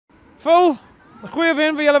Phil, 'n goeie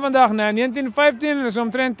wen vir julle vandag, né? 19-15 is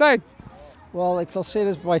omtrent tyd. Wel, ek sal sê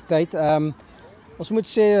dis baie tyd. Ons moet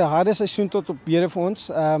sê harde seisoen tot op hede vir ons.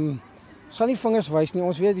 Ons gaan nie vingers wys nie.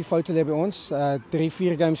 Ons weet die foute lê by ons.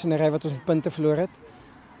 3-4 games in 'n ry wat ons punte verloor het.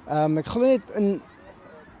 Ek glo net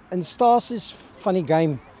in stasies van die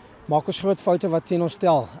game maak ons groot foute wat teen ons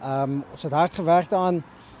tel. Ons het hard gewerk daaraan,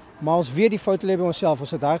 maar ons weet die foute lê by onsself.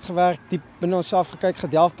 Ons het hard gewerk, diep binne onsself gekyk,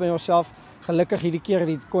 gedelf binne onsself. Gelukkig hierdie keer het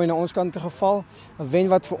die kooi na ons kant toe geval. 'n Wen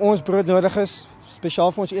wat vir ons brood nodig is,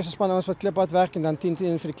 spesiaal vir ons eerste span ons wat kliphard werk en dan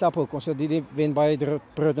 10-10 vir die klap ook. Ons het die wen baie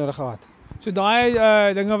brood nodig gehad. So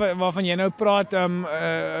daai dinge waarvan jy nou praat,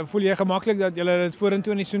 voel jy gemaklik dat julle dit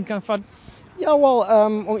vorentoe in die seisoen kan vat? Ja, wel,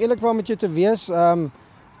 om eerlikwaar met jou te wees,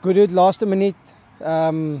 Goodwood laaste minuut,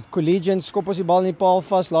 Collegians skop ons die bal in die paal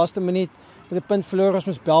vas, laaste minuut met 'n punt verloor, ons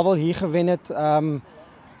moes Belwel hier gewen het.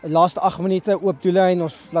 Laaste 8 minute oop doellyn,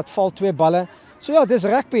 ons laat val 2 balle. So ja, dis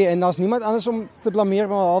rugby en daar's niemand anders om te blameer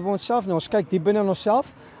behalwe onsself nie. Ons kyk diep binne in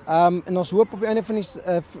onsself. En ons hoop op die einde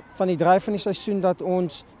van die draai van die seisoen dat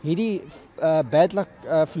ons hierdie bad luck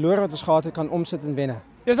verloor wat ons gehad het kan omsit in wenne.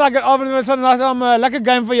 Dis lekker afdruk van 'n lekker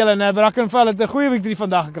game vir julle, né? Brackenfell het 'n goeie victory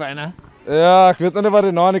vandag gekry, né? Ja, ek weet nie wat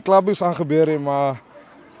daarna in die klubhuis gaan gebeur nie, maar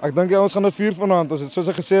ek dink ons gaan 'n 4 vanaand. Soos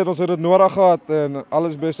ek gesê het, ons het dit nodig gehad en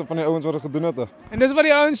alles beste van die ouens wat dit gedoen het. En dis wat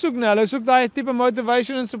die ouens soek, né? Hulle soek daai tipe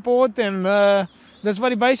motivation en support en dis wat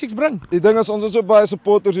die basics bring. Die ding is ons het so baie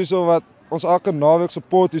supporters hierso wat ons elke naweek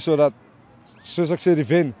support hierso dat soos ek sê die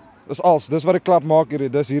wen. Dis wat die klub maak hierdie.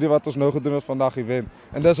 Dis hierdie wat ons nou gedoen het vandag die wen.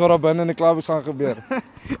 En dis wat daar binne in die klubhuis gaan gebeur.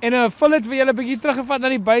 En vul dit vir julle 'n bietjie teruggevat na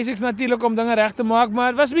die basics natuurlik om dinge reg te maak,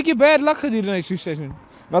 maar dit was 'n bietjie bad luck gedurende die seisoen.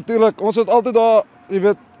 Natuurlik, ons het altyd daar, jy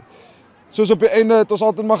weet, soos op die einde het ons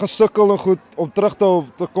altyd maar gesukkel en goed om terug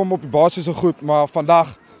te kom op die basiese goed, maar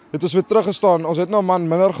vandag het ons weer teruggestaan. Ons het nou 'n man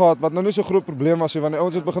minder gehad wat nou nie so groot probleem was nie, want die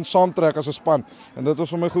ouens het begin saamtrek as 'n span en dit was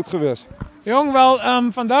vir my goed geweest. Jong, wel,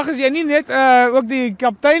 vandag is jy nie net ook die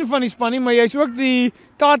kaptein van die span nie, maar jy's ook die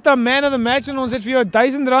Tata Man of the Match en ons het vir jou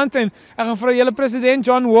R1000 en ek gaan vir julle president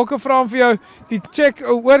John Walker vra om vir jou die check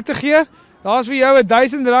oor te gee. Daar's vir jou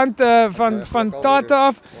R1000 van Tata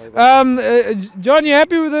af. John, you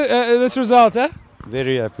happy with this result, eh?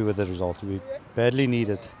 Very happy with the result. We badly need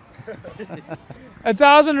it.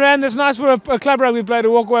 R1,000, that's nice for a club rugby player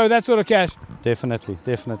to walk away with that sort of cash. Definitely,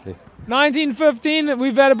 definitely. 19-15,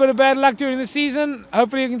 we've had a bit of bad luck during the season.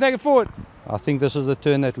 Hopefully you can take it forward. I think this is the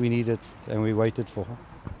turn that we needed and we waited for.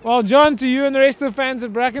 Well, John, to you and the rest of the fans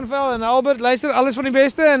at Brackenfell en Albert, luister, alles van die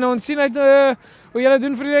beste en ons sien uit hoe julle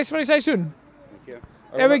doen vir die res van die seisoen.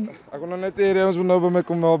 Ek wil nou net hê ons moet nou by my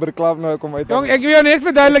kom nou by die klub nou kom uit. Jong, ek wil jou net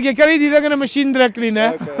verduidelik, jy kan nie die ding in 'n masjien druk nie,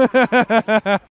 né? Okay.